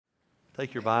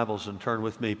Take your Bibles and turn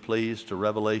with me, please, to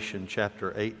Revelation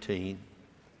chapter 18.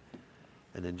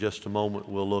 And in just a moment,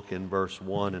 we'll look in verse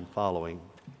 1 and following.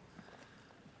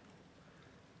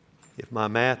 If my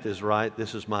math is right,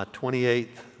 this is my 28th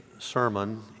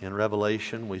sermon in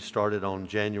Revelation. We started on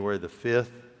January the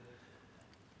 5th,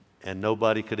 and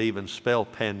nobody could even spell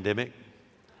pandemic.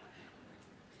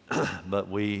 But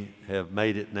we have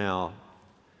made it now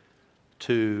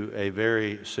to a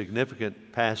very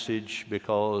significant passage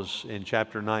because in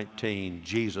chapter 19,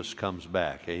 Jesus comes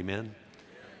back. Amen?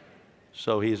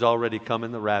 So he's already come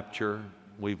in the rapture.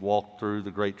 We've walked through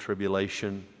the Great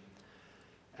Tribulation.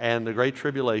 And the Great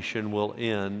Tribulation will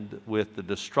end with the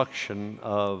destruction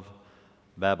of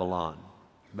Babylon.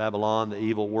 Babylon, the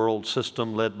evil world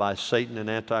system led by Satan and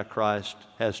Antichrist,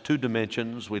 has two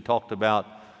dimensions. We talked about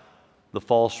the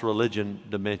false religion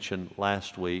dimension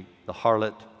last week, the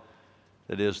harlot,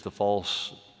 that is the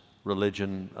false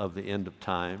religion of the end of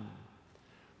time.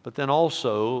 But then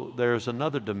also there's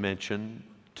another dimension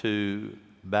to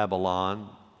Babylon,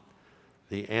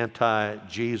 the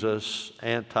anti-Jesus,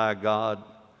 anti-God,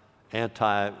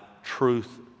 anti-truth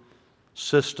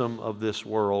system of this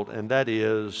world, and that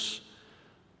is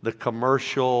the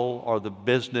commercial or the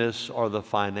business or the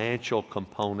financial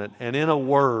component. And in a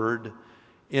word,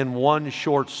 in one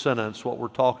short sentence, what we're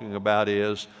talking about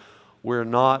is we're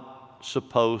not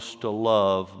supposed to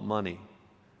love money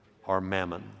or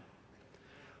mammon.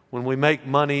 When we make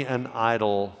money an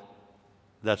idol,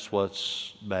 that's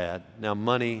what's bad. Now,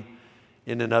 money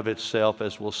in and of itself,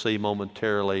 as we'll see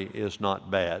momentarily, is not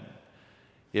bad.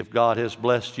 If God has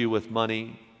blessed you with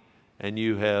money and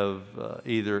you have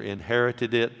either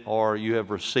inherited it or you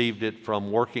have received it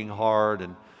from working hard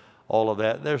and all of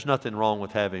that, there's nothing wrong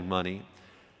with having money.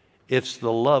 It's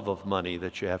the love of money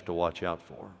that you have to watch out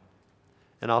for.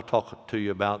 And I'll talk to you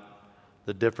about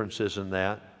the differences in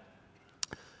that.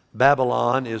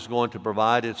 Babylon is going to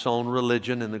provide its own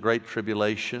religion in the Great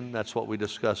Tribulation. That's what we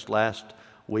discussed last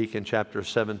week in chapter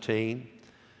 17.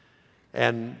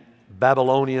 And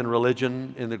Babylonian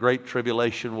religion in the Great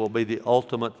Tribulation will be the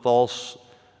ultimate false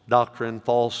doctrine,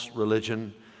 false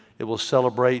religion. It will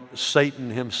celebrate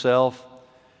Satan himself,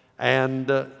 and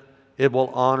it will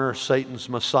honor Satan's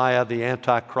Messiah, the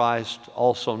Antichrist,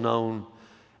 also known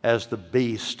as the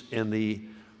beast in the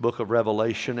book of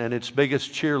Revelation. And its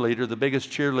biggest cheerleader, the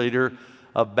biggest cheerleader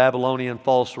of Babylonian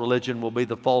false religion will be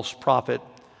the false prophet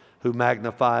who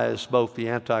magnifies both the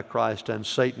Antichrist and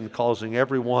Satan, causing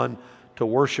everyone to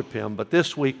worship him. But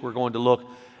this week we're going to look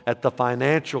at the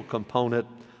financial component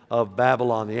of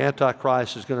Babylon. The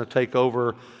Antichrist is going to take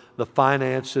over the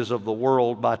finances of the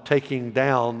world by taking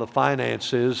down the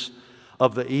finances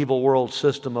of the evil world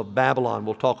system of Babylon.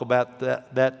 We'll talk about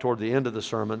that toward the end of the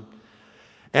sermon.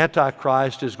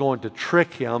 Antichrist is going to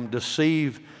trick him,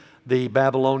 deceive the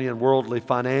Babylonian worldly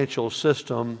financial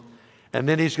system, and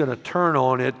then he's going to turn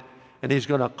on it, and he's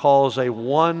going to cause a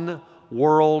one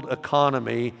world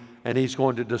economy, and he's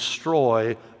going to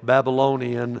destroy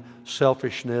Babylonian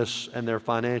selfishness and their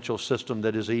financial system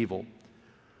that is evil.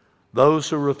 Those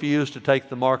who refuse to take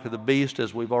the mark of the beast,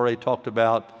 as we've already talked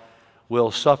about,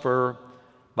 will suffer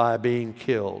by being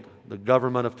killed. The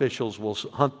government officials will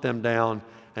hunt them down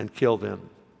and kill them.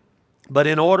 But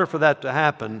in order for that to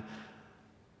happen,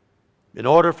 in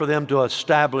order for them to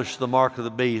establish the mark of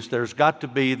the beast, there's got to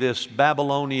be this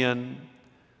Babylonian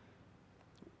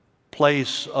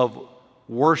place of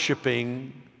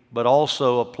worshiping, but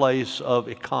also a place of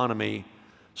economy,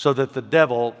 so that the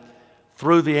devil,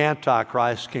 through the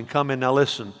Antichrist, can come in. Now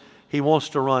listen, he wants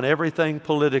to run everything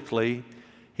politically.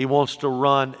 He wants to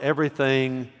run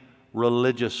everything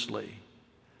religiously,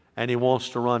 and he wants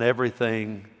to run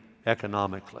everything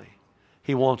economically.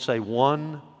 He wants a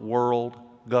one world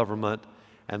government,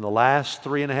 and the last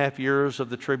 3.5 years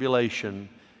of the tribulation,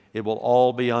 it will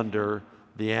all be under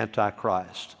the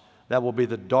Antichrist. That will be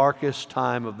the darkest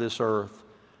time of this earth.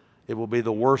 It will be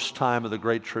the worst time of the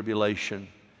Great Tribulation,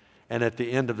 and at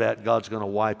the end of that, God's going to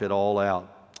wipe it all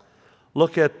out.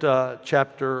 Look at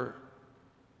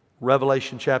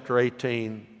Revelation chapter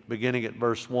 18, beginning at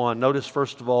verse 1. Notice,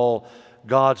 first of all,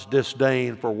 God's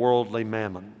disdain for worldly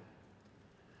mammon.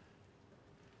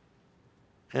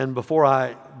 And before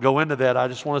I go into that, I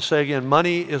just want to say again,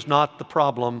 money is not the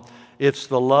problem. It's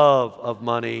the love of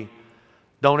money.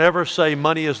 Don't ever say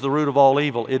money is the root of all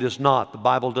evil. It is not. The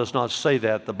Bible does not say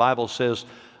that. The Bible says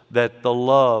that the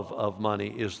love of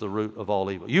money is the root of all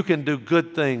evil. You can do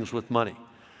good things with money.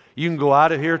 You can go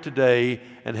out of here today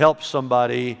and help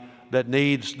somebody that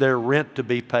needs their rent to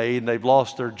be paid and they've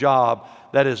lost their job.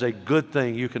 That is a good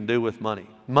thing you can do with money.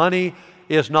 Money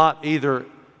is not either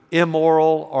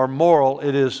immoral or moral.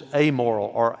 It is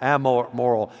amoral or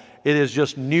amoral. It is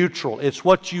just neutral. It's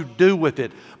what you do with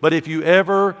it. But if you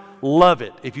ever love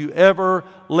it, if you ever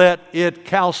let it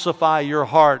calcify your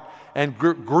heart and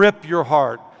grip your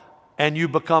heart, and you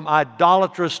become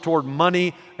idolatrous toward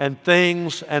money and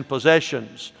things and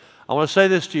possessions, I want to say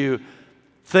this to you.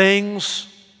 Things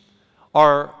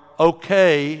are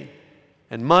okay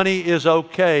and money is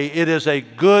okay. It is a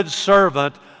good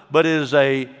servant, but it is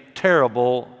a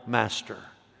terrible master.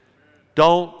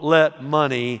 Don't let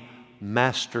money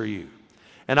master you.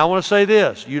 And I want to say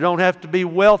this, you don't have to be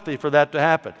wealthy for that to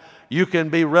happen. You can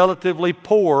be relatively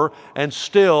poor and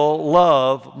still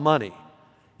love money.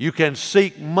 You can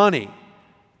seek money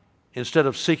instead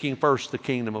of seeking first the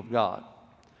kingdom of God.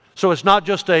 So it's not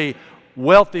just a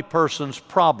wealthy person's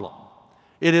problem.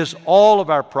 It is all of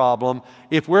our problem.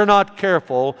 If we're not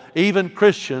careful, even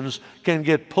Christians can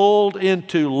get pulled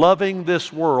into loving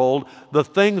this world, the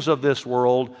things of this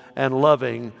world, and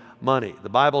loving money. The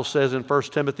Bible says in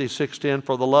 1 Timothy 6:10,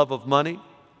 "For the love of money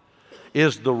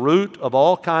is the root of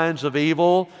all kinds of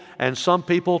evil, and some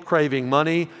people craving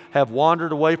money have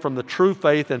wandered away from the true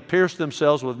faith and pierced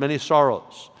themselves with many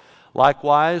sorrows."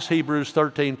 Likewise, Hebrews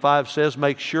 13:5 says,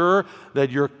 "Make sure that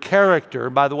your character,"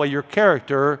 by the way, your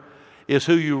character is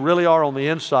who you really are on the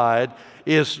inside,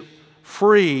 is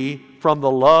free from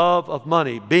the love of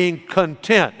money, being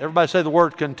content. Everybody say the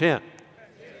word content.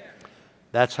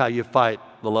 That's how you fight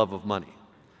the love of money.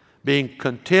 Being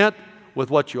content with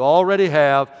what you already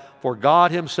have, for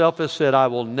God Himself has said, "I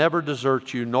will never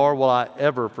desert you, nor will I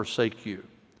ever forsake you."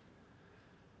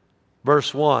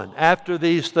 Verse 1, "After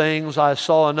these things I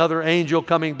saw another angel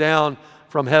coming down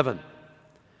from heaven,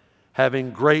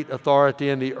 having great authority,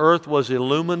 and the earth was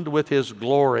illumined with His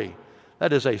glory."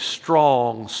 That is a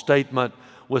strong statement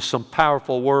with some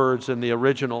powerful words in the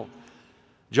original.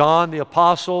 John the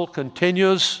Apostle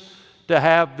continues to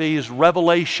have these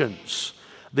revelations,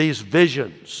 these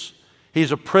visions.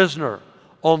 He's a prisoner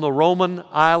on the Roman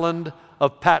island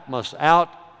of Patmos out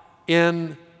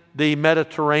in the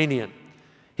Mediterranean.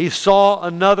 He saw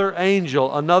another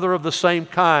angel, another of the same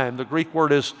kind. The Greek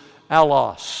word is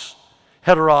allos.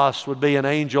 Heteros would be an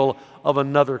angel of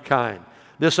another kind.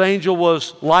 This angel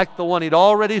was like the one he'd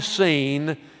already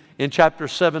seen in chapter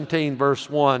 17, verse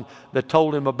 1, that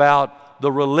told him about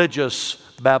the religious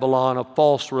Babylon, a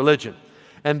false religion.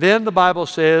 And then the Bible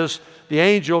says the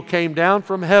angel came down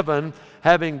from heaven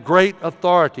having great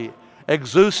authority.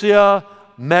 Exousia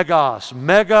megas,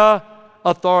 mega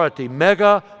authority,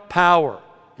 mega power.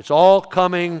 It's all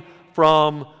coming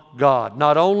from God.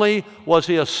 Not only was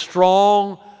he a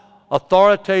strong,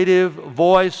 authoritative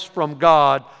voice from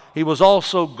God, he was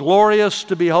also glorious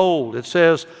to behold. It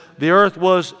says the earth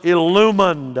was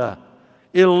illumined.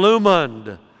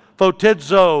 Illumined.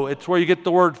 Photizo, it's where you get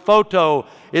the word photo.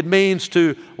 It means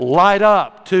to light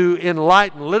up, to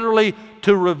enlighten, literally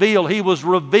to reveal. He was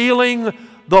revealing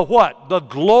the what? The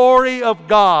glory of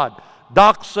God.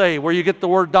 Doxa, where you get the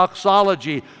word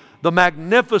doxology, the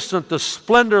magnificent, the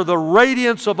splendor, the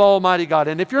radiance of Almighty God.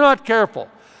 And if you're not careful,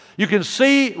 you can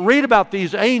read about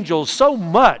these angels so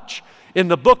much in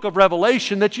the book of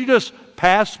Revelation that you just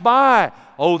pass by.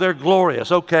 Oh, they're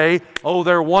glorious. Okay. Oh,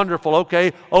 they're wonderful.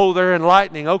 Okay. Oh, they're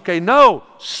enlightening. Okay. No,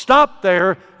 stop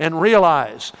there and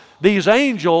realize these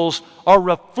angels are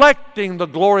reflecting the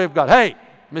glory of God. Hey,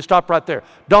 let me stop right there.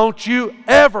 Don't you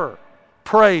ever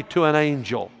pray to an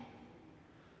angel.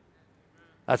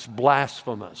 That's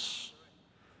blasphemous.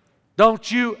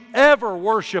 Don't you ever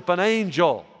worship an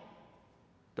angel.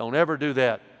 Don't ever do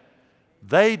that.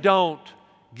 They don't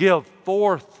give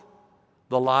forth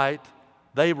the light.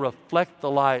 They reflect the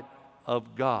light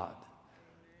of God.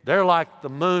 They're like the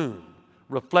moon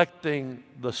reflecting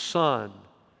the sun,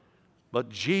 but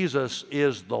Jesus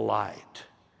is the light.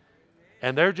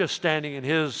 And they're just standing in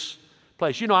His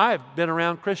place. You know, I have been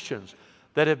around Christians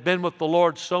that have been with the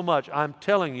Lord so much, I'm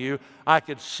telling you, I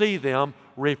could see them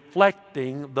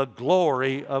reflecting the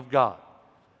glory of God.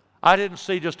 I didn't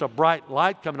see just a bright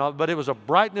light coming on, but it was a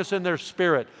brightness in their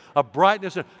spirit, a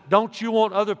brightness. Don't you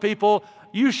want other people?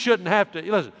 You shouldn't have to.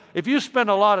 Listen, if you spend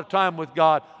a lot of time with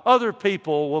God, other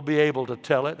people will be able to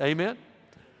tell it. Amen?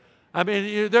 I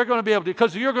mean, they're going to be able to,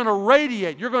 because you're going to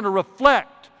radiate, you're going to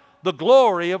reflect the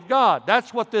glory of God.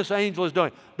 That's what this angel is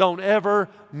doing. Don't ever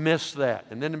miss that.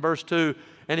 And then in verse 2,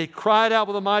 and he cried out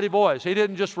with a mighty voice. He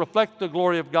didn't just reflect the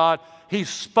glory of God. He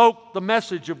spoke the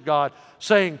message of God,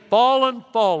 saying, "Fallen,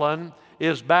 fallen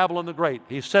is Babylon the Great."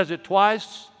 He says it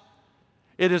twice.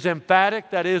 It is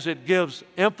emphatic. That is, it gives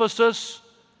emphasis.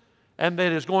 And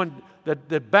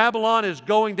that Babylon is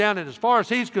going down. And as far as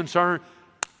he's concerned,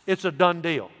 it's a done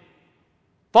deal.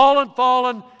 Fallen,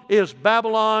 fallen is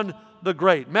Babylon the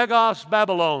Great. Megas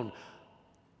Babylon.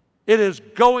 It is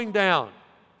going down.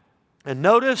 And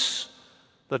notice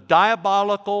the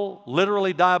diabolical,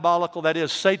 literally diabolical, that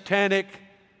is satanic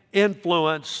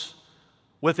influence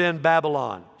within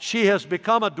Babylon. She has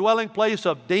become a dwelling place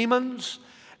of demons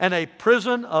and a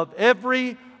prison of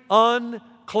every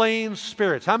unclean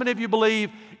spirit. How many of you believe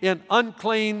in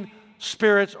unclean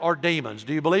spirits or demons?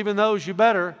 Do you believe in those? You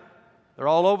better. They're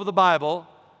all over the Bible.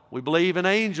 We believe in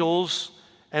angels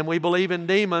and we believe in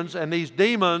demons, and these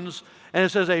demons, and it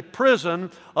says a prison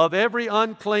of every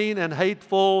unclean and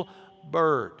hateful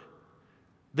bird.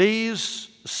 These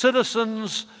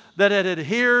citizens that had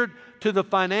adhered to the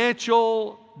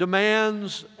financial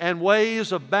demands and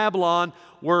ways of Babylon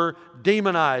were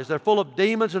demonized. They're full of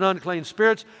demons and unclean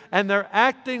spirits, and they're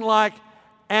acting like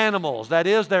animals. That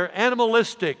is, they're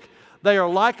animalistic. They are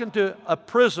likened to a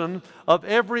prison of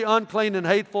every unclean and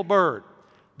hateful bird.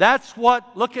 That's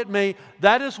what, look at me,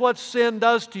 that is what sin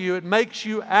does to you. It makes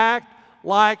you act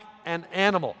like an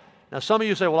animal. Now, some of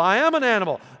you say, well, I am an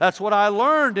animal. That's what I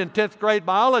learned in 10th grade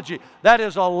biology. That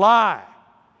is a lie.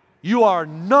 You are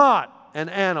not an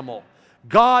animal.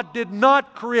 God did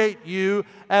not create you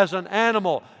as an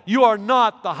animal. You are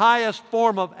not the highest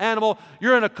form of animal.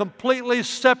 You're in a completely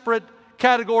separate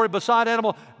category beside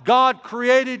animal. God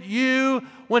created you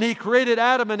when He created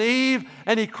Adam and Eve,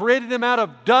 and He created them out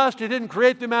of dust. He didn't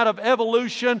create them out of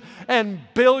evolution and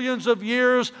billions of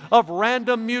years of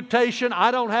random mutation.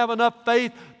 I don't have enough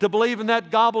faith to believe in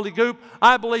that gobbledygook.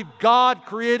 I believe God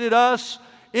created us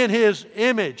in His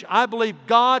image. I believe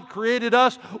God created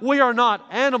us. We are not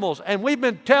animals. And we've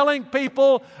been telling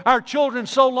people, our children,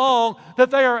 so long that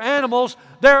they are animals,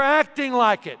 they're acting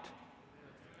like it.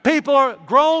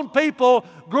 Grown people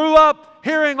grew up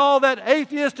hearing all that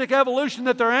atheistic evolution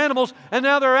that they're animals, and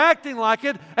now they're acting like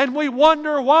it, and we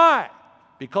wonder why.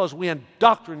 Because we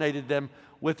indoctrinated them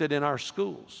with it in our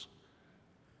schools.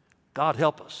 God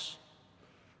help us.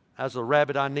 As the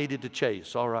rabbit I needed to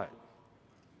chase. All right.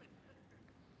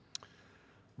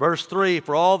 Verse 3,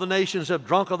 for all the nations have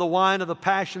drunk of the wine of the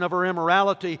passion of her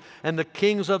immorality, and the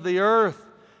kings of the earth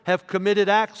have committed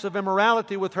acts of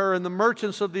immorality with her, and the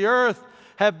merchants of the earth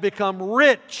have become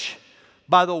rich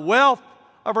by the wealth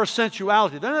of her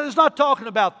sensuality. It's not talking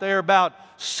about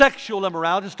sexual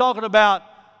immorality. It's talking about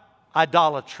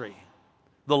idolatry,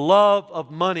 the love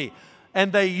of money.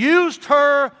 And they used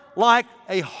her like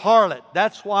a harlot.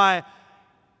 That's why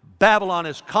Babylon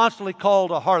is constantly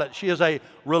called a harlot. She is a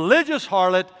religious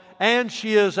harlot and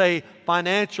she is a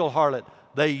financial harlot.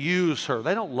 They use her.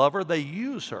 They don't love her. They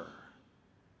use her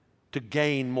to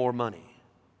gain more money.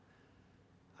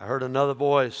 I heard another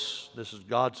voice. This is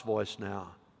God's voice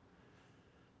now.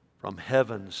 From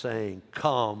heaven saying,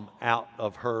 come out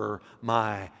of her,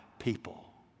 my people.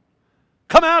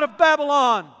 Come out of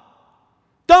Babylon.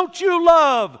 Don't you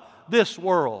love this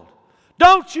world?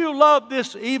 Don't you love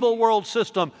this evil world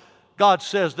system? God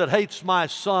says that hates my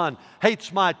son,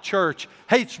 hates my church,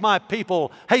 hates my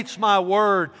people, hates my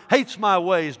word, hates my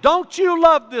ways. Don't you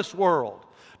love this world?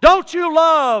 Don't you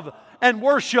love and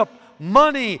worship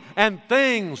money and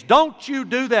things? Don't you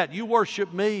do that. You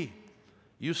worship me.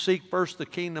 You seek first the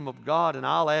kingdom of God, and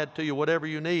I'll add to you whatever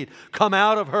you need. Come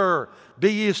out of her.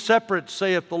 Be ye separate,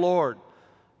 saith the Lord.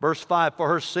 Verse 5, for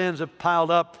her sins have piled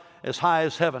up as high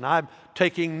as heaven. I'm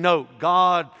taking note.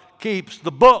 God keeps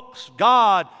the books.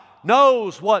 God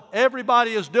knows what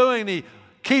everybody is doing. He's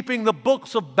keeping the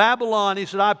books of Babylon. He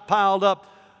said, I've piled up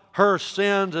her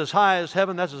sins as high as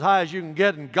heaven. That's as high as you can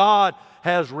get. And God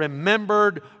has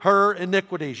remembered her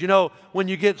iniquities. You know, when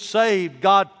you get saved,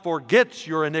 God forgets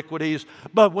your iniquities.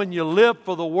 But when you live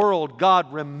for the world,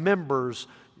 God remembers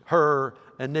her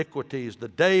iniquities. The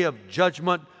day of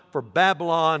judgment for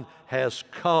Babylon has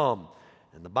come.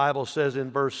 And the Bible says in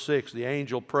verse 6, the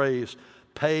angel prays,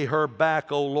 pay her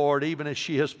back, O Lord, even as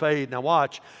she has paid. Now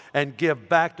watch, and give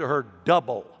back to her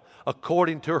double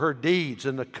according to her deeds.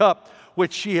 In the cup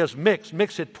which she has mixed,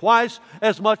 mix it twice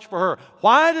as much for her.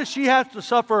 Why does she have to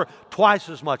suffer twice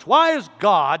as much? Why is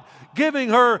God giving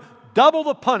her double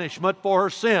the punishment for her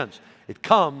sins? It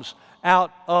comes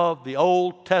out of the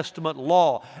Old Testament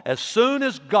law. As soon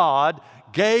as God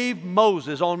gave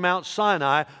Moses on Mount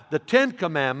Sinai the 10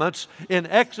 Commandments in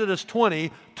Exodus 20,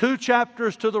 2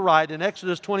 chapters to the right, in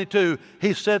Exodus 22,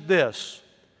 he said this.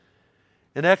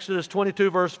 In Exodus 22,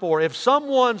 verse 4, if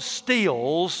someone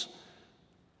steals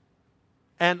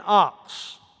an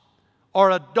ox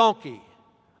or a donkey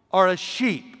or a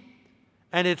sheep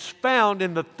and it's found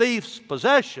in the thief's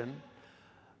possession,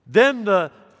 then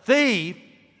the thief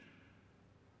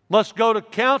must go to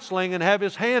counseling and have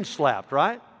his hand slapped,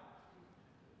 right?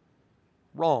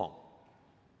 Wrong.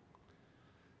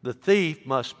 the thief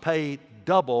must pay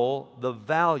double the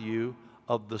value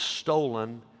of the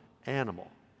stolen animal.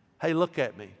 Hey, look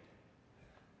at me.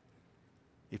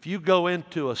 If you go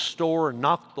into a store and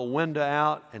knock the window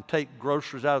out and take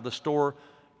groceries out of the store,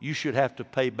 you should have to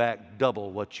pay back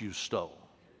double what you stole.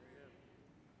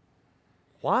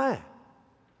 Why?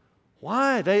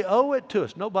 Why? They owe it to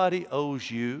us. Nobody owes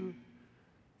you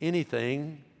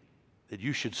anything that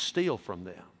you should steal from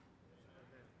them.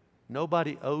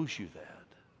 Nobody owes you that.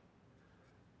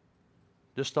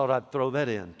 Just thought I'd throw that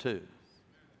in too.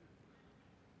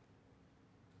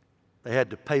 They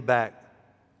had to pay back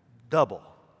double.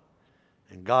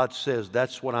 And God says,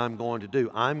 that's what I'm going to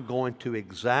do. I'm going to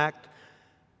exact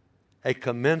a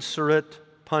commensurate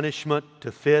punishment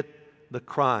to fit the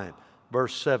crime.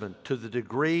 Verse 7, to the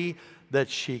degree that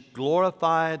she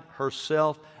glorified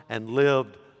herself and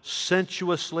lived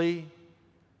sensuously,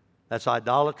 that's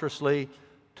idolatrously,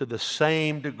 to the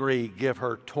same degree give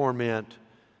her torment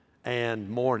and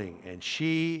mourning. And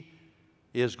she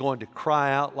is going to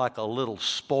cry out like a little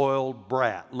spoiled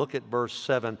brat. Look at verse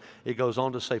 7. It goes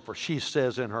on to say, for she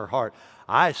says in her heart,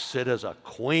 I sit as a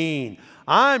queen.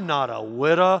 I'm not a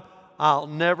widow. I'll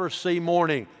never see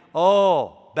mourning.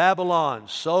 Oh, Babylon,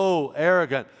 so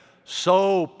arrogant,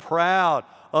 so proud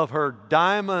of her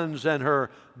diamonds and her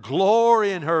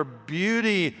glory and her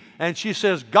beauty. And she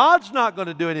says, God's not going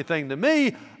to do anything to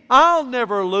me. I'll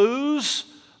never lose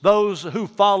those who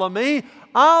follow me.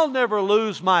 I'll never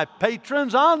lose my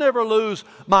patrons. I'll never lose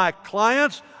my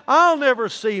clients. I'll never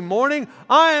see mourning.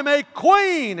 I am a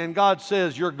queen. And God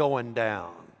says, you're going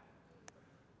down.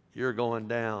 You're going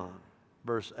down.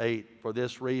 Verse 8, for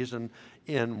this reason,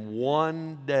 in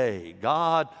one day,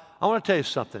 God, I want to tell you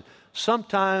something.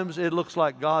 Sometimes it looks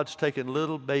like God's taking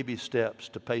little baby steps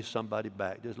to pay somebody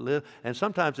back. And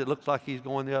sometimes it looks like He's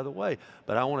going the other way.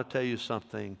 But I want to tell you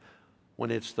something. When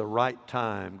it's the right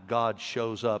time, God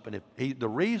shows up. And the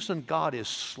reason God is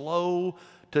slow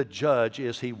to judge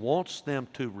is He wants them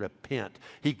to repent.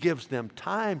 He gives them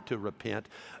time to repent,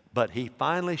 but He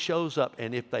finally shows up.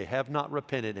 And if they have not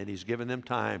repented and He's given them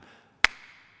time,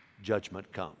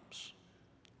 judgment comes.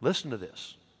 Listen to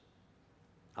this.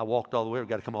 I walked all the way. I've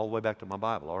got to come all the way back to my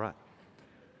Bible, all right?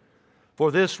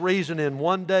 For this reason, in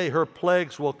one day her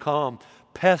plagues will come.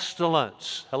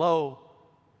 Pestilence. Hello?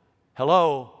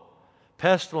 Hello?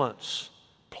 Pestilence.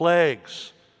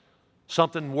 Plagues.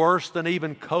 Something worse than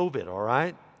even COVID, all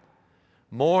right?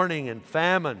 Mourning and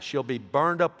famine. She'll be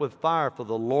burned up with fire, for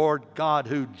the Lord God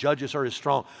who judges her is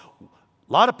strong.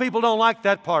 A lot of people don't like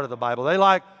that part of the Bible. They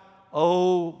like,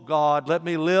 oh God, let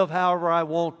me live however I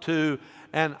want to,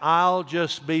 and I'll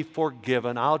just be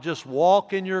forgiven. I'll just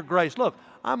walk in your grace. Look,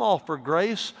 I'm all for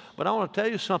grace, but I want to tell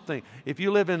you something. If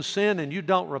you live in sin and you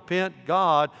don't repent,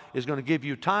 God is going to give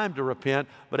you time to repent,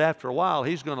 but after a while,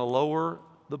 He's going to lower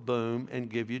the boom and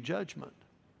give you judgment.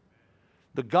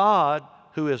 The God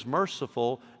who is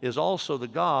merciful is also the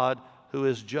God who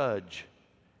is judge.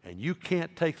 And you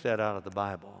can't take that out of the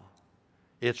Bible.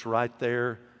 It's right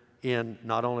there in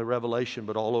not only Revelation,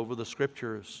 but all over the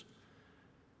Scriptures.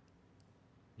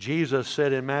 Jesus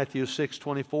said in Matthew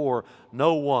 6:24,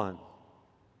 no one,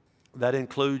 that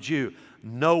includes you,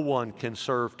 no one can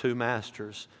serve two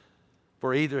masters.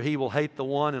 For either he will hate the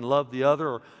one and love the other,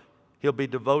 or he'll be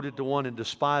devoted to one and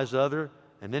despise the other.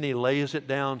 And then he lays it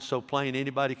down so plain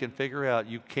anybody can figure out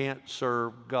you can't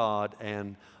serve God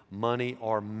and money,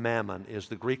 or mammon is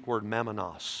the Greek word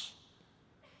mammonos.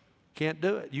 Can't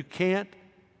do it. You can't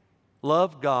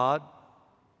love God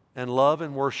and love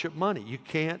and worship money. You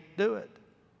can't do it.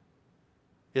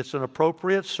 It's an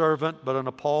appropriate servant, but an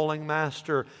appalling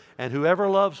master. And whoever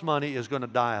loves money is going to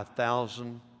die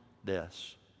 1,000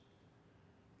 deaths.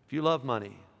 If you love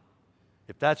money,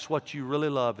 if that's what you really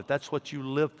love, if that's what you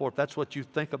live for, if that's what you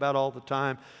think about all the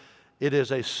time, it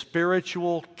is a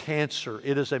spiritual cancer.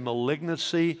 It is a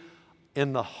malignancy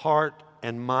in the heart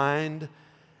and mind,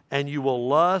 and you will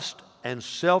lust and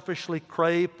selfishly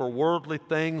crave for worldly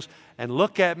things. And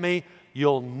look at me,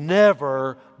 you'll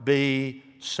never be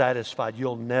satisfied.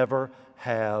 You'll never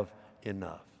have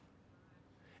enough.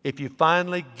 If you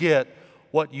finally get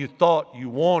what you thought you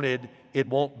wanted, it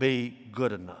won't be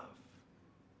good enough.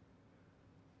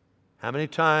 How many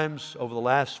times over the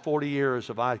last 40 years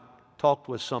have I talked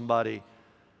with somebody,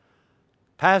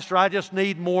 Pastor, I just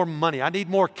need more money. I need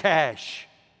more cash.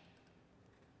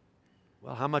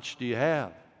 Well, how much do you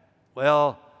have?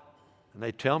 Well, and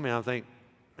they tell me, I think,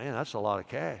 man, that's a lot of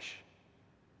cash.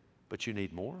 But you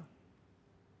need more?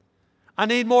 I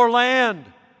need more land.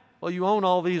 Well, you own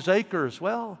all these acres.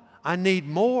 Well, I need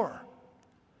more.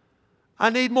 I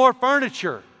need more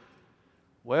furniture.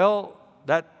 Well,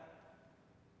 that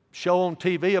show on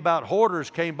TV about hoarders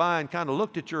came by and kind of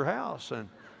looked at your house, and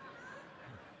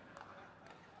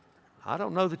I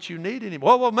don't know that you need any.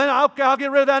 Well, man, okay, I'll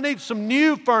get rid of that. I need some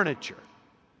new furniture.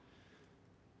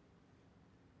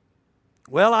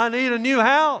 Well, I need a new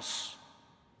house.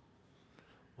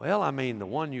 Well, I mean, the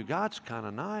one you got's kind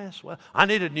of nice. Well, I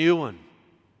need a new one.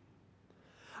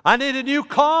 I need a new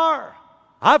car.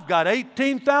 I've got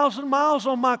 18,000 miles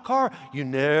on my car. You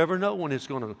never know when it's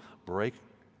going to break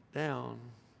down.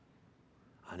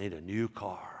 I need a new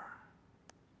car.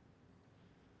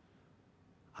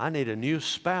 I need a new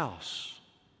spouse.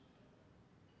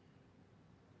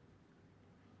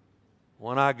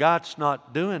 One I got's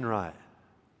not doing right.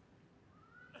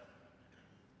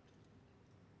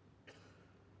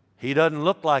 He doesn't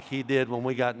look like he did when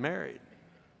we got married.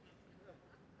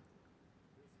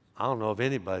 I don't know of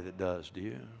anybody that does, do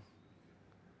you?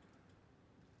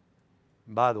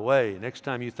 By the way, next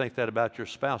time you think that about your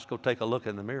spouse, go take a look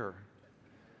in the mirror.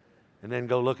 And then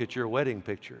go look at your wedding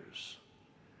pictures.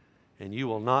 And you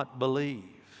will not believe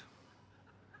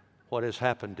what has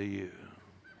happened to you.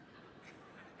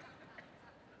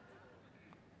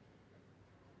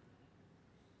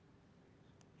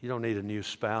 You don't need a new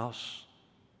spouse.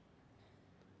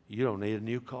 You don't need a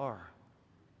new car.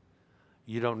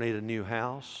 You don't need a new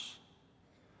house.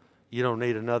 You don't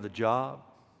need another job.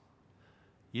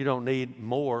 You don't need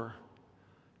more.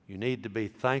 You need to be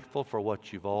thankful for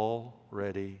what you've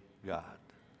already got.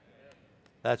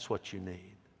 That's what you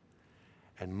need.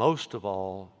 And most of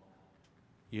all,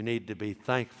 you need to be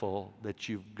thankful that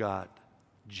you've got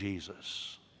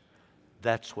Jesus.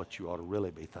 That's what you ought to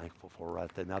really be thankful for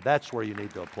right there. Now that's where you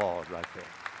need to applaud right there.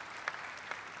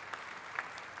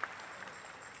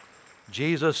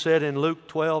 Jesus said in Luke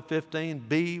 12:15,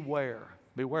 beware.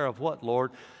 Beware of what,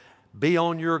 Lord? Be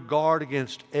on your guard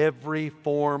against every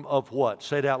form of what?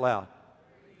 Say it out loud.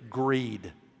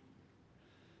 Greed.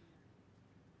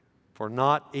 For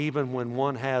not even when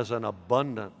one has an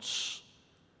abundance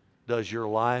does your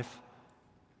life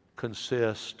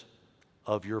consist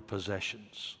of your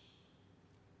possessions.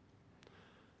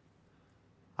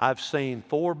 I've seen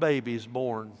 4 babies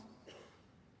born,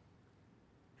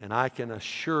 and I can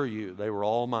assure you they were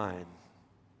all mine.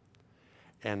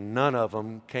 And none of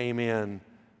them came in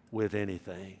with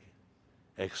anything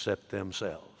except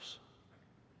themselves.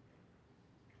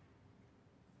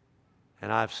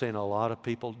 And I've seen a lot of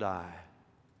people die.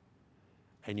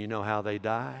 And you know how they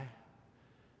die?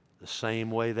 The same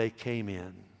way they came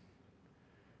in.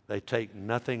 They take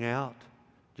nothing out,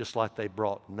 just like they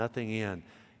brought nothing in.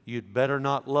 You'd better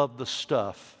not love the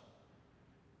stuff.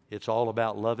 It's all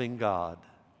about loving God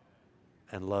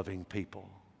and loving people.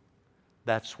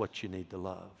 That's what you need to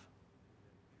love.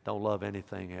 Don't love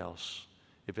anything else.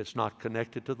 If it's not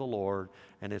connected to the Lord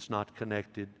and it's not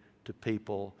connected to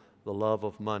people, the love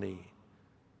of money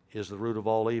is the root of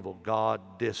all evil. God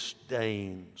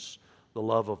disdains the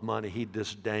love of money. He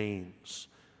disdains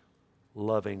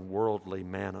loving worldly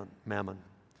mammon.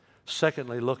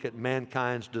 Secondly, look at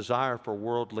mankind's desire for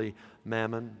worldly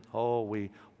mammon. Oh, we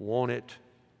want it.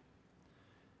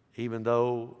 Even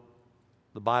though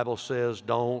the Bible says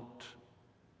don't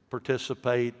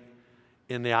participate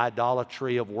in the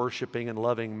idolatry of worshiping and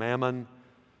loving mammon.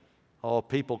 Oh,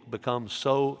 people become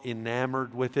so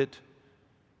enamored with it.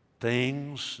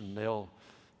 Things, and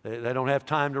they don't have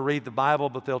time to read the Bible,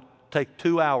 but they'll take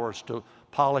 2 hours to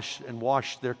polish and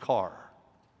wash their car.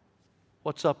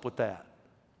 What's up with that?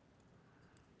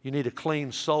 You need a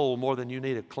clean soul more than you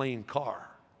need a clean car.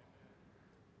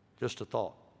 Just a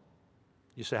thought.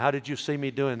 You say, how did you see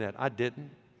me doing that? I didn't.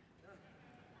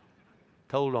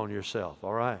 Told on yourself,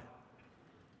 all right.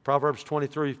 Proverbs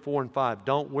 23:4-5.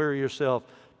 Don't weary yourself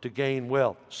to gain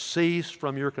wealth. Cease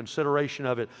from your consideration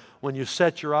of it. When you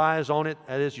set your eyes on it,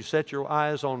 that is, you set your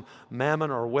eyes on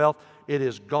mammon or wealth, it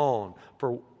is gone.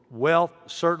 For wealth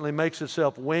certainly makes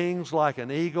itself wings like an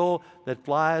eagle that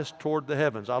flies toward the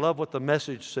heavens. I love what the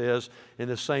Message says in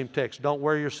the same text. Don't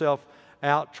wear yourself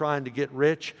out trying to get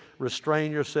rich.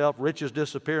 Restrain yourself. Riches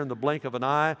disappear in the blink of an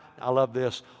eye. I love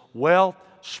this. Wealth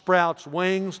sprouts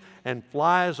wings and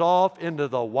flies off into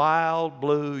the wild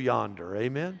blue yonder.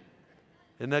 Amen?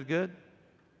 Isn't that good?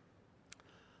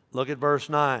 Look at verse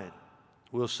 9.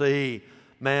 We'll see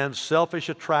man's selfish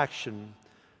attraction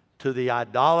to the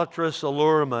idolatrous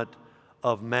allurement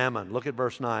of mammon. Look at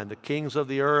verse 9. The kings of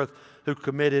the earth who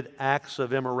committed acts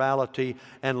of immorality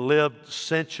and lived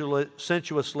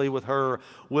sensuously with her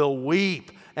will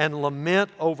weep and lament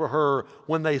over her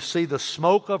when they see the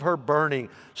smoke of her burning,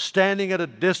 standing at a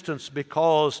distance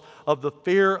because of the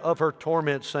fear of her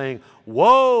torment, saying,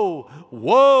 Woe,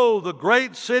 woe, the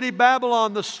great city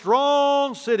Babylon, the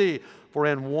strong city, for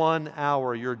in 1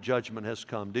 hour your judgment has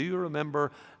come. Do you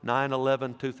remember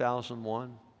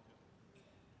 9/11/2001?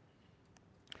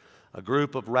 A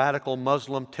group of radical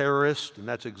Muslim terrorists, and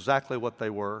that's exactly what they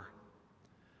were,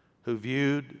 who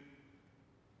viewed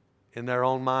in their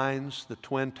own minds the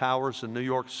Twin Towers in New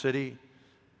York City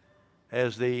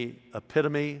as the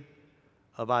epitome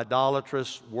of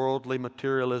idolatrous worldly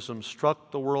materialism,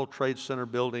 struck the World Trade Center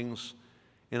buildings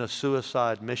in a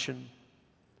suicide mission.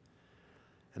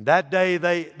 And that day,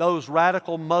 those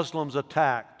radical Muslims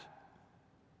attacked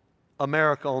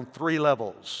America on 3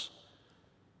 levels.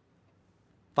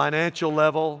 Financial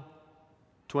level,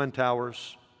 Twin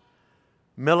Towers.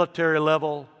 Military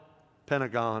level,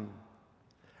 Pentagon.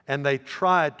 And they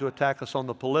tried to attack us on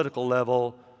the political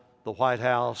level, the White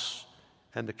House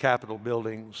and the Capitol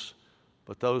buildings,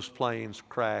 but those planes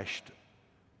crashed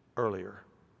earlier.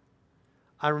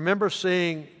 I remember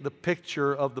seeing the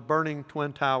picture of the burning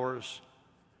Twin Towers,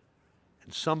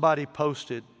 and somebody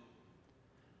posted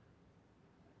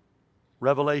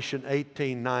Revelation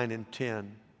 18:9 and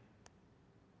 10.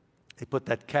 They put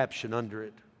that caption under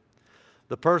it.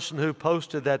 The person who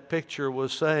posted that picture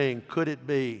was saying, could it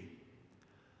be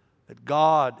that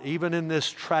God, even in this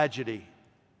tragedy,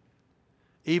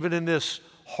 even in this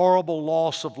horrible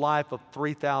loss of life of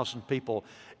 3,000 people,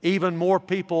 even more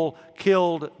people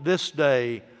killed this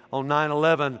day on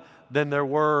 9/11 than there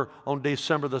were on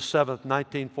December the 7th,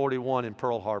 1941 in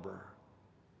Pearl Harbor.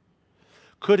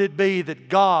 Could it be that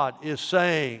God is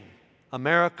saying,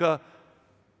 America,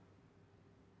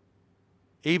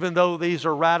 even though these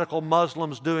are radical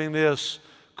Muslims doing this,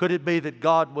 could it be that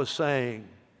God was saying,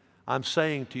 I'm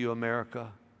saying to you,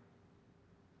 America,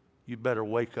 you better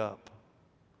wake up.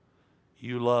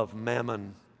 You love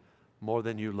Mammon more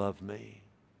than you love me.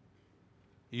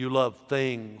 You love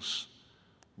things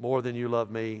more than you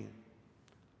love me.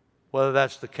 Whether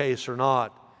that's the case or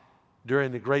not,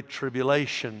 during the Great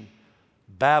Tribulation,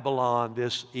 Babylon,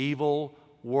 this evil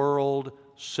world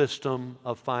system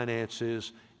of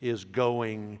finances, is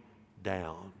going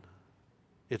down.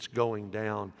 It's going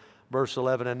down. Verse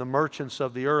 11, and the merchants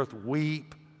of the earth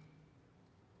weep.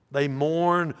 They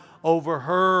mourn over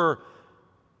her.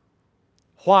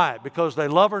 Why? Because they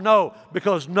love her? No,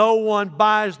 because no one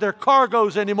buys their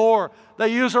cargoes anymore. They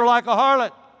use her like a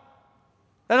harlot.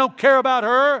 They don't care about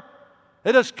her.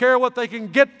 They just care what they can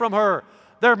get from her.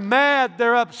 They're mad,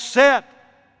 they're upset,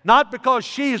 not because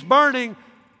she's burning,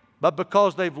 but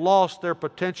because they've lost their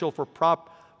potential for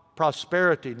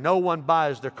prosperity. No one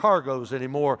buys their cargoes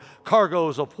anymore.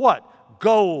 Cargoes of what?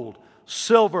 Gold,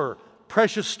 silver,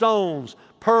 precious stones,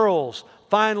 pearls,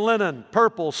 fine linen,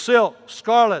 purple, silk,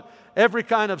 scarlet, every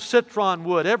kind of citron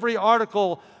wood, every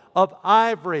article of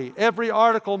ivory, every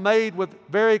article made with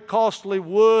very costly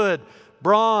wood,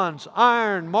 bronze,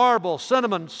 iron, marble,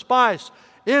 cinnamon, spice,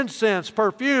 incense,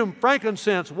 perfume,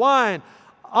 frankincense, wine,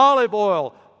 olive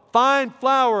oil, fine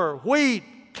flour, wheat,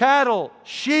 cattle,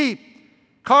 sheep,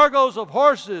 cargoes of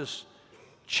horses,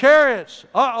 chariots,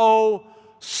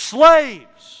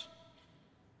 slaves,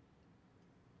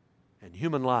 and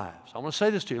human lives. I want to say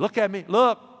this to you. Look at me.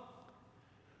 Look.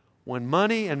 When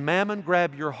money and mammon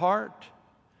grab your heart,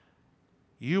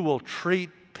 you will treat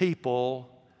people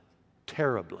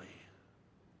terribly.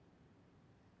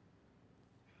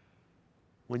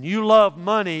 When you love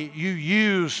money, you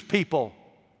use people.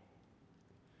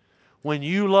 When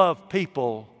you love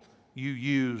people, you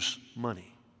use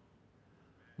money.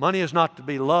 Money is not to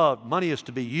be loved. Money is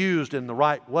to be used in the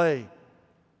right way.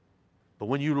 But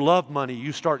when you love money,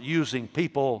 you start using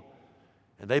people,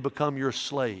 and they become your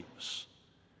slaves.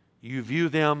 You view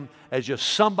them as just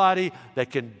somebody that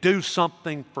can do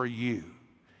something for you.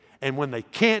 And when they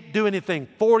can't do anything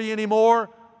for you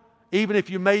anymore, even if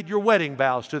you made your wedding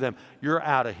vows to them, you're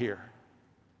out of here.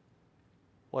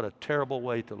 What a terrible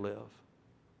way to live.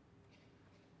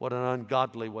 What an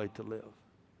ungodly way to live.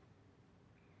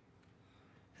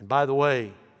 And by the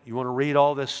way, you want to read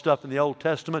all this stuff in the Old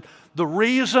Testament? The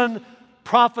reason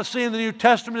prophecy in the New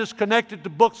Testament is connected to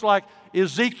books like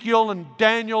Ezekiel and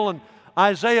Daniel and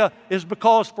Isaiah is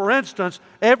because, for instance,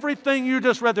 everything you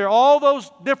just read there, all those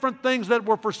different things that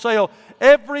were for sale,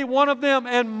 every one of them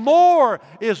and more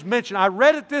is mentioned. I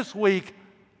read it this week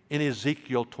in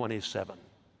Ezekiel 27.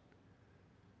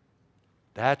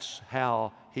 That's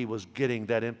how he was getting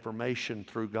that information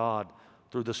through God,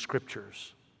 through the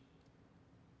Scriptures.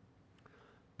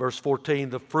 Verse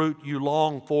 14, the fruit you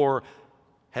long for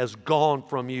has gone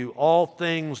from you. All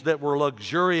things that were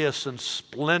luxurious and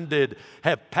splendid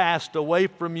have passed away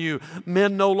from you.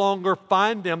 Men no longer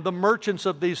find them. The merchants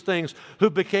of these things who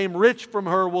became rich from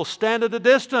her will stand at a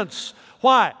distance.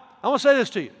 Why? I want to say this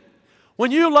to you.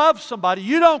 When you love somebody,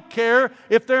 you don't care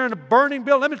if they're in a burning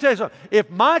building. Let me tell you something. If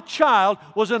my child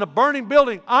was in a burning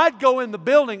building, I'd go in the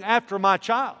building after my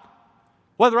child,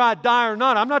 whether I die or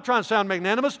not. I'm not trying to sound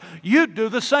magnanimous. You do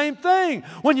the same thing.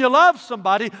 When you love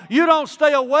somebody, you don't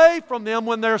stay away from them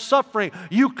when they're suffering.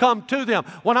 You come to them.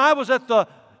 When I was at the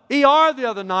ER the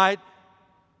other night,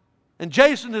 and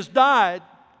Jason has died,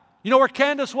 you know where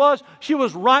Candace was? She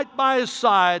was right by his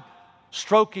side,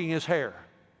 stroking his hair.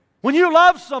 When you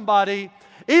love somebody,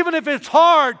 even if it's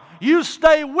hard, you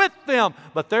stay with them.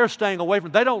 But they're staying away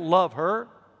from them. They don't love her.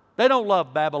 They don't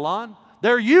love Babylon.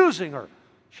 They're using her.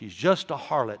 She's just a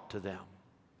harlot to them.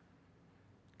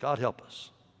 God help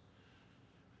us.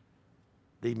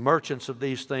 The merchants of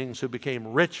these things who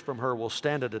became rich from her will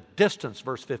stand at a distance,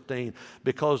 verse 15,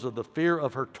 because of the fear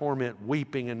of her torment,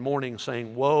 weeping and mourning,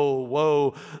 saying, Woe,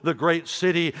 woe, the great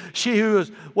city, she who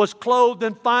was clothed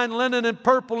in fine linen and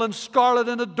purple and scarlet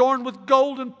and adorned with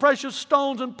gold and precious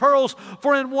stones and pearls,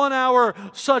 for in 1 hour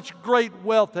such great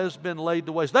wealth has been laid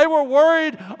to waste. They were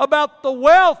worried about the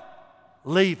wealth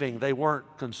leaving. They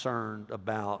weren't concerned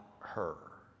about her.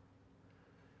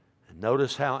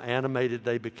 Notice how animated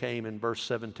they became in verse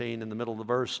 17 in the middle of the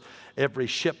verse. Every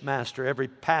shipmaster, every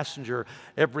passenger,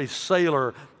 every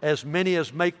sailor, as many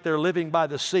as make their living by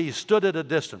the sea, stood at a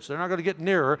distance. They're not going to get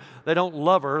near her. They don't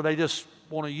love her. They just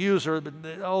want to use her.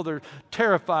 They're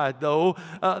terrified, though.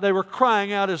 They were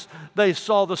crying out as they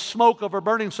saw the smoke of her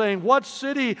burning, saying, What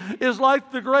city is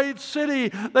like the great city?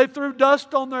 They threw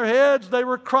dust on their heads. They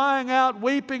were crying out,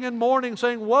 weeping and mourning,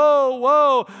 saying, Woe,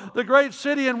 woe, the great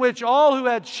city in which all who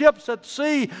had ships at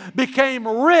sea became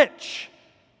rich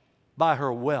by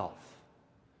her wealth.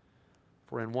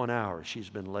 For in 1 hour she's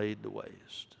been laid to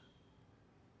waste.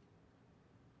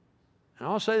 And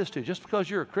I'll say this to you, just because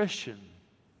you're a Christian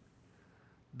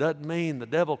doesn't mean the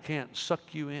devil can't suck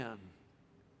you in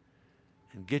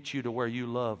and get you to where you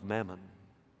love Mammon.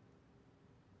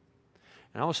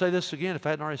 And I will say this again if I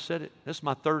hadn't already said it. This is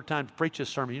my third time to preach this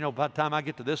sermon. You know, by the time I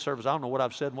get to this service, I don't know what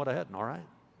I've said and what I hadn't, all right?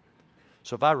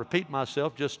 So if I repeat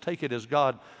myself, just take it as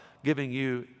God giving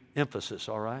you emphasis,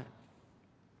 all right?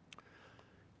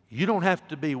 You don't have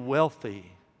to be wealthy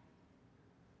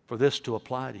for this to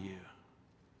apply to you.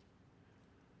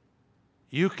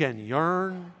 You can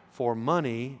yearn for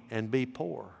money and be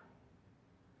poor.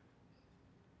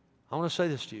 I want to say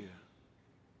this to you.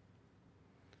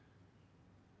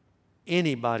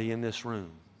 Anybody in this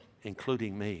room,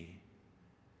 including me,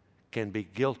 can be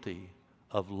guilty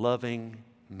of loving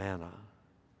manna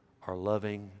or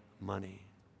loving money.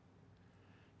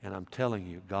 And I'm telling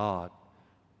you, God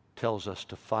tells us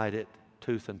to fight it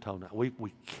tooth and toe.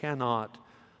 We cannot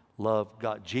love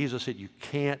God. Jesus said you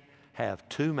can't have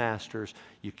two masters.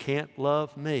 You can't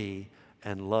love me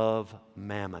and love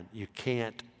Mammon. You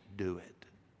can't do it.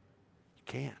 You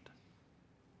can't.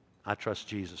 I trust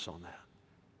Jesus on that.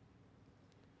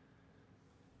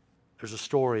 There's a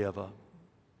story of a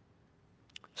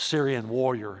Syrian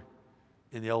warrior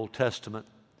in the Old Testament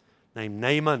named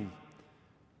Mammon.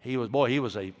 He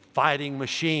was a fighting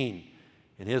machine,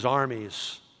 and his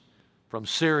armies from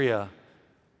Syria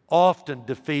often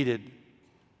defeated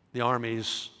the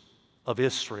armies of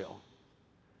Israel.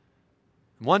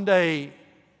 One day,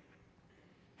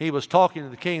 he was talking to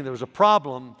the king. There was a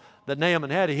problem that Naaman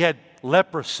had. He had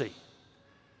leprosy.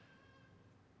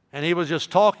 And he was just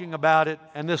talking about it.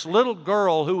 And this little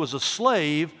girl who was a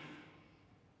slave,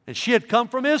 and she had come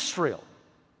from Israel.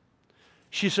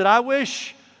 She said, I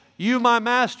wish you, my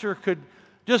master, could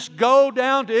just go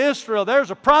down to Israel. There's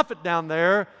a prophet down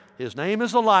there. His name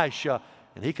is Elisha,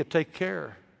 and he could take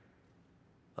care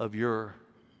of your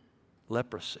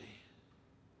leprosy.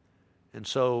 And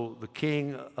so the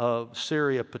king of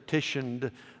Syria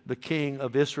petitioned the king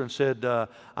of Israel and said,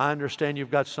 I understand you've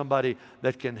got somebody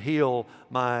that can heal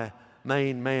my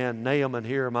main man, Naaman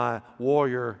here, my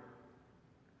warrior.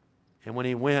 And when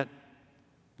he went,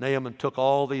 Naaman took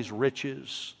all these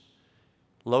riches,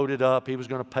 loaded up. He was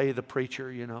going to pay the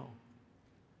preacher, you know.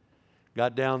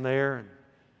 Got down there, and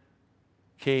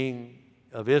king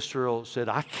of Israel said,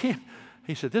 I can't.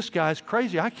 He said, this guy's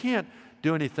crazy. I can't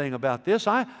do anything about this.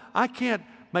 I can't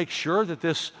make sure that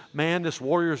this man, this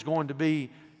warrior is going to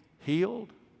be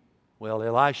healed. Well,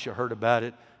 Elisha heard about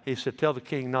it. He said, tell the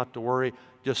king not to worry.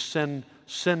 Just send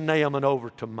Naaman over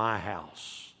to my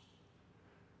house.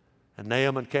 And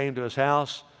Naaman came to his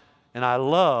house, and I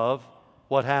love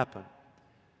what happened.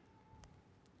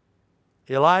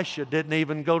 Elisha didn't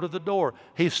even go to the door.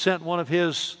 He sent one of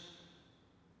his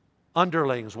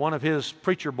underlings, one of his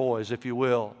preacher boys, if you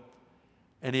will.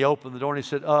 And he opened the door and he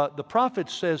said, the prophet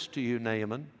says to you,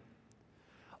 Naaman,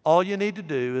 all you need to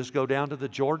do is go down to the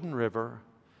Jordan River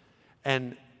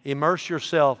and immerse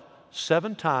yourself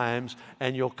 7 times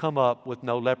and you'll come up with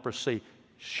no leprosy.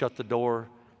 Shut the door,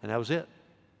 and that was it.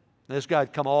 And this guy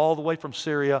had come all the way from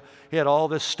Syria. He had all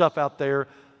this stuff out there.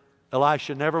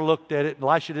 Elisha never looked at it.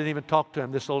 Elisha didn't even talk to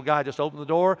him. This little guy just opened the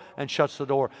door and shuts the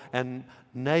door. And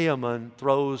Naaman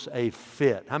throws a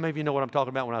fit. How many of you know what I'm talking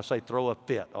about when I say throw a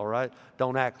fit, all right?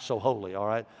 Don't act so holy, all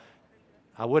right?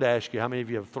 I would ask you how many of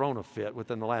you have thrown a fit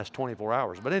within the last 24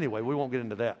 hours. But anyway, we won't get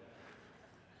into that.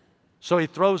 So he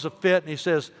throws a fit and he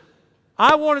says,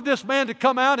 I wanted this man to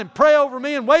come out and pray over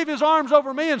me and wave his arms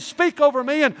over me and speak over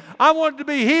me, and I wanted to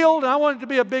be healed, and I wanted it to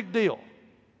be a big deal.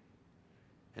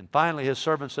 And finally his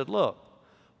servant said, look,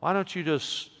 why don't you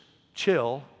just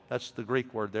chill? That's the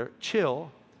Greek word there,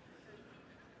 chill.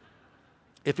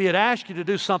 If he had asked you to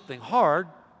do something hard,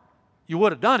 you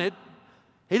would have done it.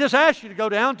 He just asked you to go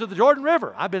down to the Jordan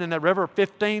River. I've been in that river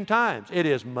 15 times. It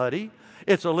is muddy.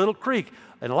 It's a little creek.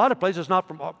 In a lot of places, it's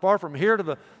not far from here to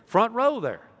the front row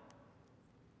there.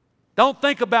 Don't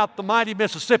think about the mighty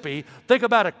Mississippi. Think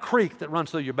about a creek that runs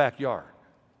through your backyard.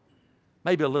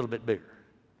 Maybe a little bit bigger.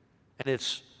 And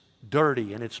it's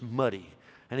dirty and it's muddy.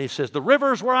 And he says, the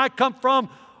rivers where I come from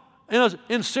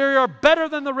in Syria are better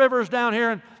than the rivers down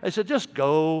here. And they said, just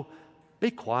go,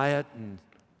 be quiet, and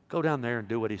go down there and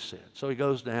do what he said. So he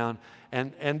goes down.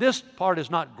 And this part is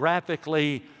not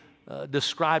graphically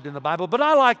described in the Bible, but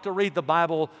I like to read the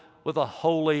Bible with a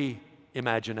holy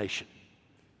imagination.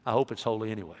 I hope it's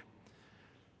holy anyway.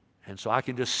 And so I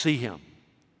can just see him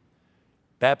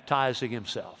baptizing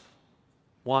himself.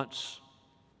 Once,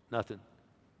 nothing.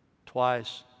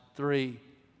 Twice, 3,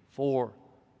 4,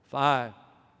 5,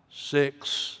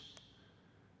 6.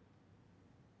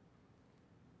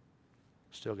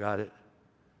 Still got it.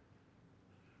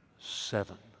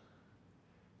 7.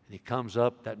 And he comes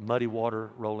up, that muddy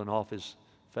water rolling off his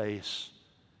face,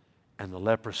 and the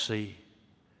leprosy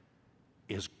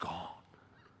is gone.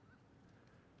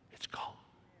 It's gone.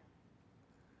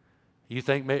 You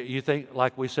think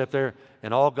like we sat there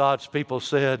and all God's people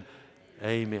said,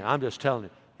 amen. I'm just telling you,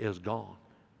 it was gone.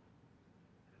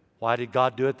 Why did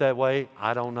God do it that way?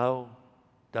 I don't know.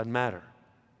 Doesn't matter.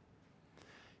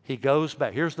 He goes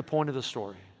back. Here's the point of the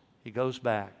story. He goes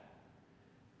back.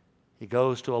 He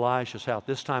goes to Elisha's house.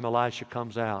 This time Elisha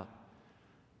comes out.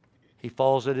 He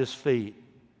falls at his feet.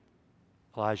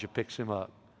 Elijah picks him up.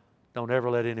 Don't ever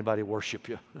let anybody worship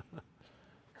you.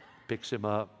 Picks him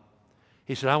up.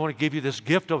 He said, I want to give you this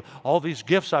gift of all these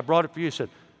gifts. I brought it for you. He said,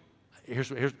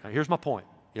 here's my point.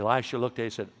 Elisha looked at it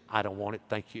and said, I don't want it.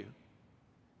 Thank you.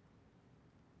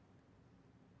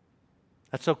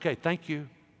 That's okay. Thank you.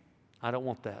 I don't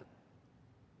want that.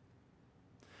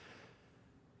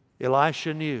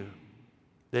 Elisha knew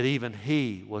that even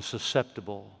he was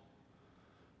susceptible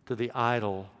to the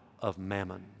idol of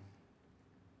Mammon.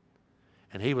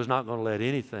 And he was not going to let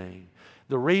anything.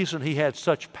 The reason he had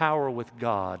such power with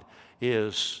God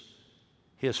is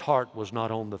his heart was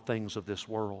not on the things of this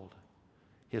world.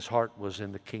 His heart was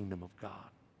in the kingdom of God.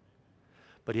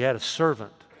 But he had a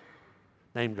servant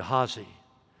named Gehazi.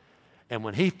 And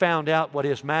when he found out what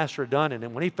his master had done,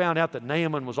 and when he found out that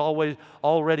Naaman was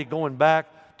already going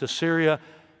back to Syria,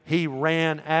 he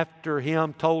ran after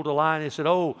him, told a lie, and he said,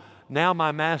 oh, now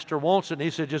my master wants it. And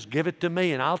he said, just give it to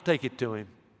me and I'll take it to him.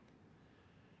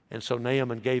 And so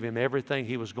Naaman gave him everything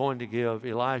he was going to give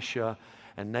Elisha.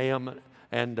 And Naaman,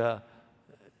 and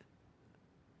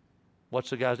what's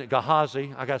the guy's name?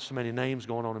 Gehazi. I got so many names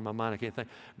going on in my mind I can't think.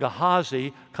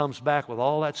 Gehazi comes back with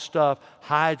all that stuff,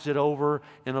 hides it over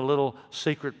in a little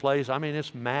secret place. I mean,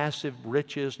 it's massive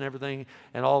riches and everything.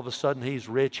 And all of a sudden he's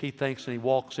rich. He thinks, and he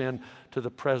walks in to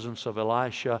the presence of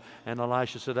Elisha. And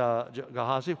Elisha said,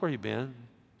 Gehazi, where you been?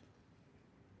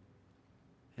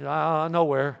 He said,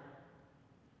 nowhere.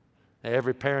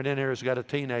 Every parent in here who's got a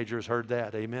teenager has heard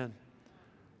that. Amen.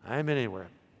 I ain't been anywhere.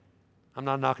 I'm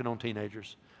not knocking on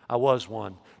teenagers. I was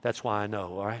one. That's why I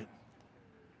know, all right?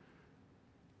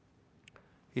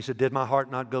 He said, did my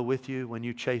heart not go with you when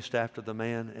you chased after the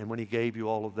man and when he gave you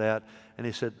all of that? And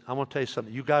he said, I want to tell you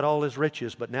something. You got all his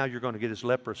riches, but now you're going to get his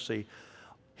leprosy.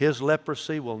 His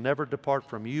leprosy will never depart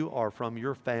from you or from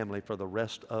your family for the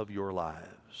rest of your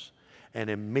lives.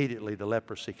 And immediately the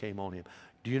leprosy came on him.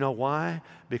 Do you know why?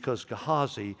 Because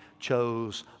Gehazi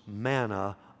chose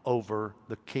manna over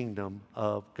the kingdom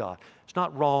of God. It's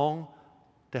not wrong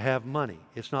to have money.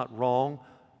 It's not wrong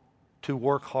to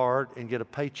work hard and get a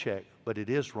paycheck, but it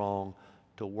is wrong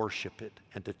to worship it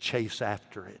and to chase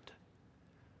after it.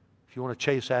 If you want to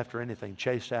chase after anything,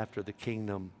 chase after the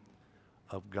kingdom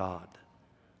of God.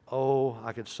 Oh,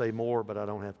 I could say more, but I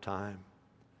don't have time.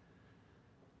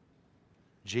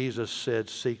 Jesus said,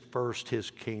 seek first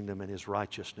His kingdom and His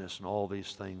righteousness, and all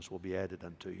these things will be added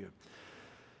unto you.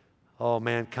 Oh,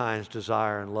 mankind's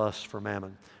desire and lust for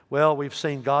mammon. Well, we've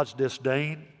seen God's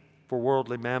disdain for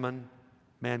worldly mammon,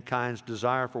 mankind's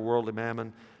desire for worldly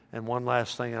mammon, and one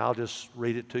last thing, and I'll just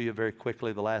read it to you very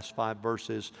quickly, the last 5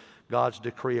 verses. God's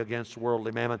decree against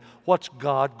worldly mammon. What's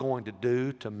God going to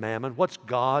do to mammon? What's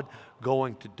God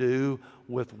going to do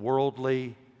with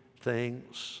worldly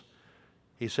things?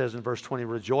 He says in verse 20,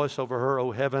 rejoice over her,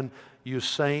 O heaven, you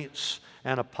saints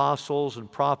and apostles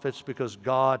and prophets, because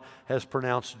God has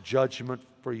pronounced judgment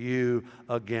for you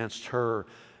against her.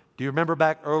 Do you remember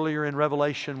back earlier in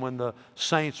Revelation when the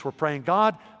saints were praying,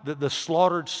 God, the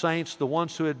slaughtered saints, the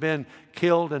ones who had been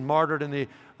killed and martyred in the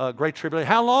Great Tribulation,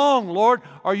 how long, Lord,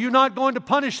 are you not going to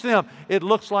punish them? It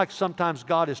looks like sometimes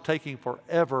God is taking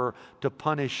forever to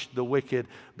punish the wicked,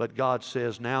 but God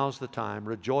says, now's the time.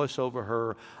 Rejoice over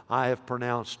her. I have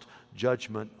pronounced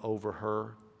judgment over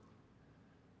her.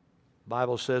 The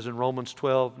Bible says in Romans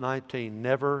 12:19,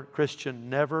 never, Christian,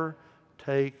 never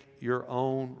take your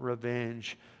own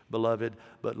revenge, beloved,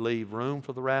 but leave room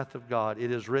for the wrath of God.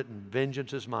 It is written,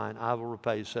 vengeance is mine, I will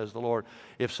repay, says the Lord.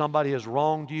 If somebody has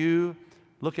wronged you,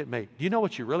 look at me. Do you know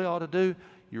what you really ought to do?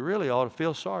 You really ought to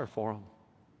feel sorry for them.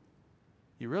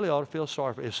 You really ought to feel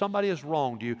sorry for them. If somebody has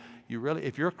wronged you,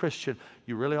 if you're a Christian,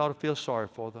 you really ought to feel sorry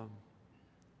for them.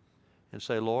 And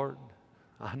say, Lord,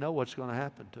 I know what's going to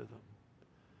happen to them.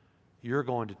 You're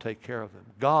going to take care of them.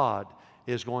 God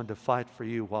is going to fight for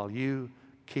you while you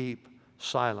keep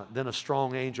silent. Then a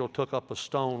strong angel took up a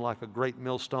stone like a great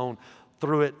millstone,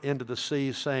 threw it into the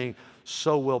sea, saying,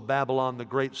 so will Babylon, the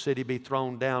great city, be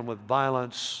thrown down with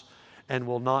violence and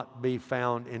will not be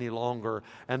found any longer.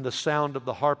 And the sound of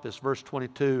the harpist, verse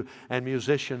 22, and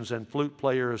musicians and flute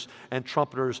players and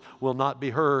trumpeters will not be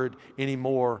heard any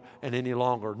more and any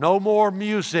longer. No more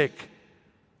music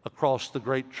across the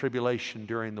great tribulation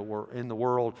in the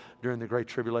world during the great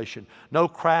tribulation. No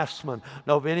craftsman,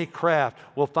 no of any craft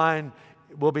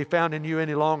will be found in you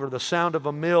any longer. The sound of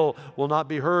a mill will not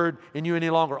be heard in you any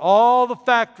longer. All the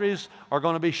factories are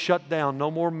going to be shut down.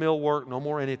 No more mill work, no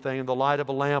more anything. And the light of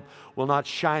a lamp will not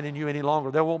shine in you any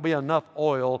longer. There won't be enough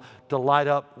oil to light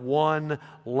up one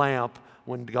lamp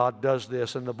when God does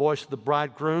this. And the voice of the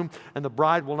bridegroom and the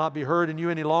bride will not be heard in you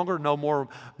any longer. No more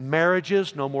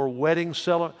marriages, no more wedding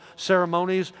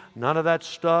ceremonies, none of that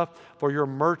stuff. For your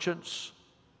merchants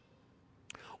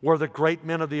were the great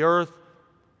men of the earth,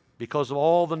 because of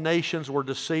all the nations were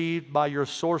deceived by your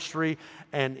sorcery,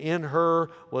 and in her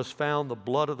was found the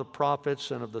blood of the prophets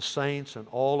and of the saints and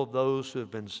all of those who have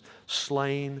been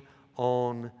slain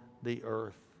on the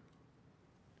earth.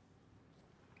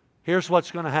 Here's what's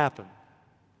going to happen.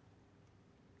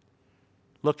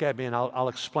 Look at me and I'll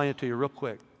explain it to you real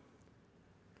quick.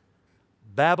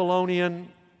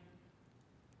 Babylonian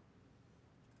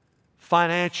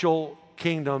financial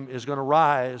kingdom is going to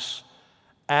rise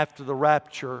after the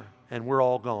rapture, and we're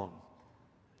all gone.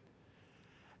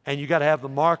 And you got to have the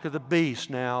mark of the beast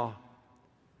now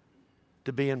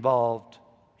to be involved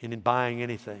in buying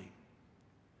anything.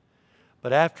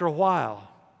 But after a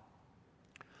while,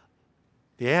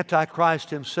 the Antichrist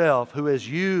himself, who has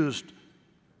used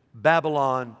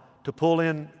Babylon to pull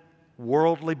in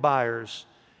worldly buyers,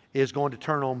 is going to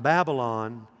turn on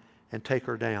Babylon and take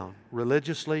her down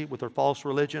religiously with her false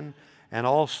religion and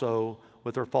also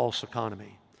with her false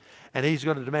economy. And he's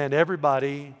going to demand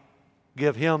everybody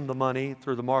give him the money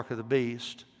through the mark of the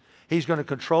beast. He's going to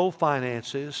control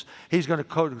finances. He's going to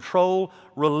control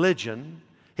religion.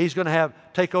 He's going to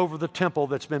take over the temple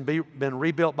that's been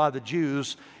rebuilt by the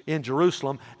Jews in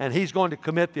Jerusalem. And he's going to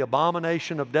commit the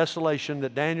abomination of desolation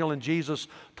that Daniel and Jesus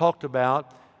talked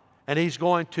about. And he's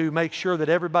going to make sure that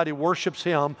everybody worships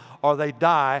him or they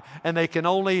die. And they can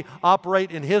only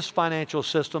operate in his financial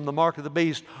system, the mark of the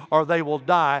beast, or they will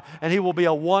die. And he will be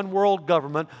a one-world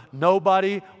government.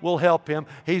 Nobody will help him.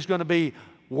 He's going to be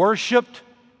worshiped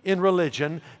in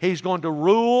religion. He's going to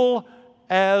rule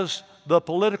as the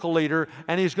political leader.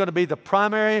 And he's going to be the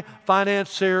primary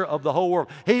financier of the whole world.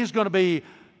 He's going to be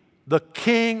the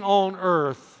king on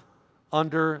earth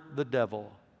under the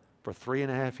devil for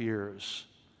 3.5 years.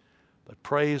 But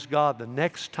praise God, the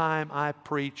next time I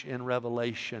preach in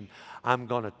Revelation, I'm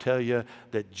going to tell you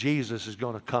that Jesus is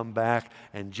going to come back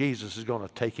and Jesus is going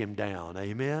to take him down.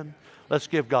 Amen? Let's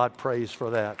give God praise for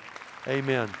that.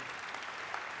 Amen.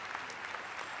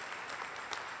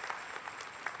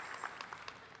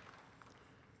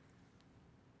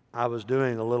 I was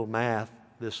doing a little math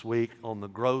this week on the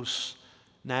gross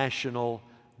national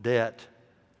debt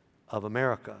of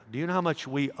America. Do you know how much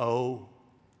we owe?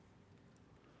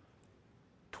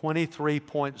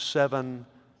 $23.7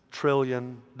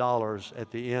 trillion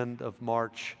at the end of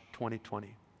March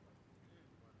 2020.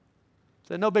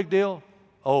 Say, no big deal?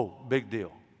 Oh, big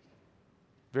deal.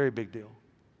 Very big deal.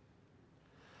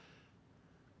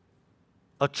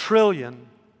 A trillion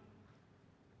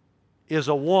is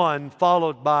a 1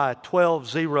 followed by 12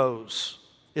 zeros.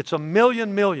 It's a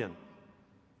million.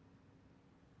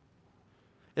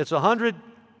 It's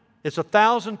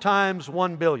 1,000 times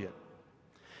 1 billion.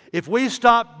 If we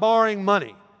stop borrowing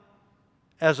money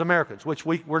as Americans, which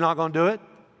we're not going to do it,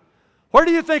 where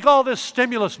do you think all this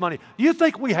stimulus money? Do you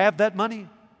think we have that money?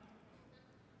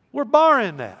 We're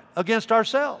borrowing that against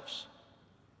ourselves.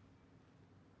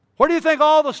 Where do you think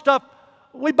all the stuff,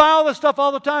 we buy all this stuff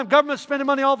all the time. Government's spending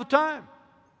money all the time.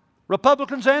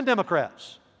 Republicans and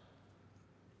Democrats.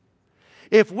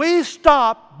 If we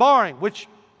stop borrowing, which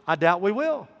I doubt we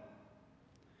will,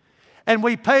 and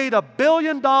we paid $1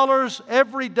 billion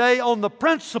every day on the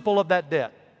principal of that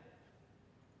debt,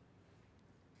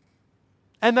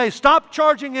 and they stop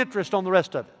charging interest on the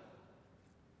rest of it,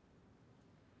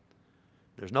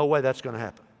 there's no way that's going to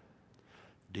happen.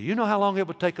 Do you know how long it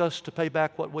would take us to pay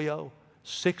back what we owe?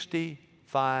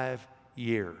 65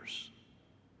 years.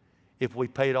 If we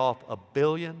paid off $1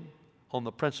 billion on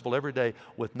the principal every day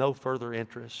with no further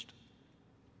interest.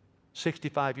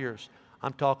 65 years.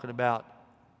 I'm talking about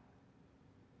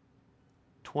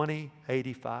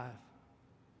 2085.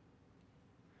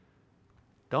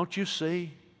 Don't you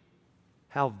see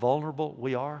how vulnerable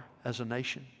we are as a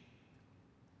nation?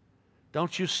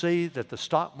 Don't you see that the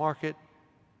stock market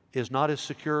is not as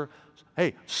secure?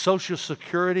 Hey, Social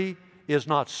Security is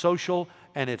not social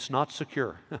and it's not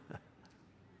secure.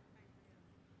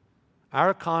 Our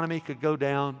economy could go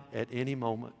down at any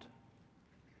moment.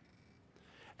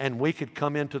 And we could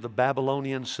come into the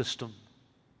Babylonian system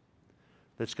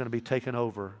that's going to be taken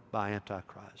over by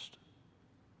Antichrist.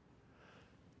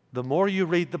 The more you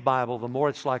read the Bible, the more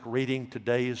it's like reading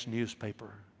today's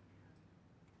newspaper.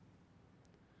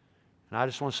 And I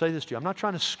just want to say this to you. I'm not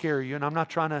trying to scare you, and I'm not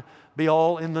trying to be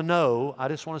all in the know. I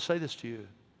just want to say this to you.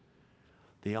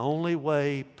 The only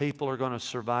way people are going to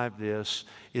survive this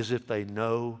is if they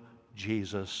know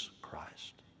Jesus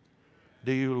Christ.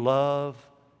 Do you love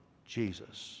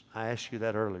Jesus? I asked you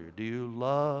that earlier. Do you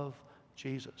love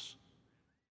Jesus?